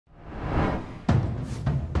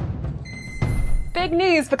Big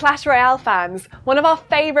news for Clash Royale fans. One of our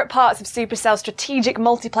favourite parts of Supercell's strategic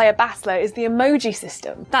multiplayer battler is the emoji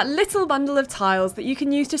system. That little bundle of tiles that you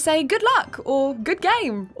can use to say good luck, or good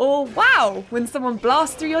game, or wow, when someone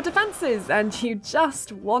blasts through your defences and you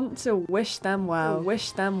just want to wish them well,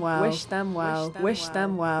 wish them well, wish them well, wish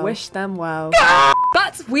them well, wish them well.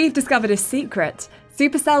 But we've discovered a secret.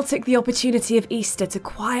 Supercell took the opportunity of Easter to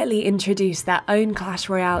quietly introduce their own Clash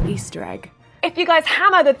Royale Easter egg. If you guys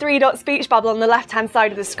hammer the 3-dot speech bubble on the left-hand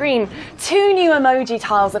side of the screen, 2 new emoji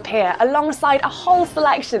tiles appear alongside a whole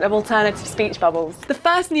selection of alternative speech bubbles. The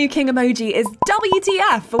first new king emoji is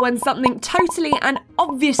WTF for when something totally and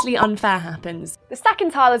obviously unfair happens. The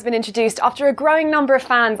second tile has been introduced after a growing number of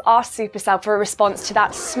fans asked Supercell for a response to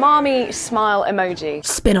that smarmy smile emoji.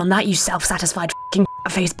 Spin on that, you self-satisfied f***ing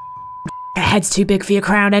face. Your head's too big for your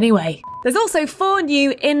crown anyway. There's also 4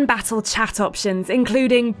 new in-battle chat options,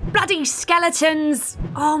 including bloody skeletons.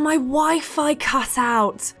 Oh, my Wi-Fi cut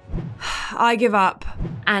out. I give up.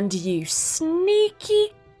 And you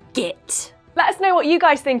sneaky git. Let us know what you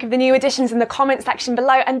guys think of the new additions in the comment section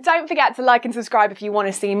below, and don't forget to like and subscribe if you want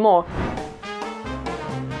to see more.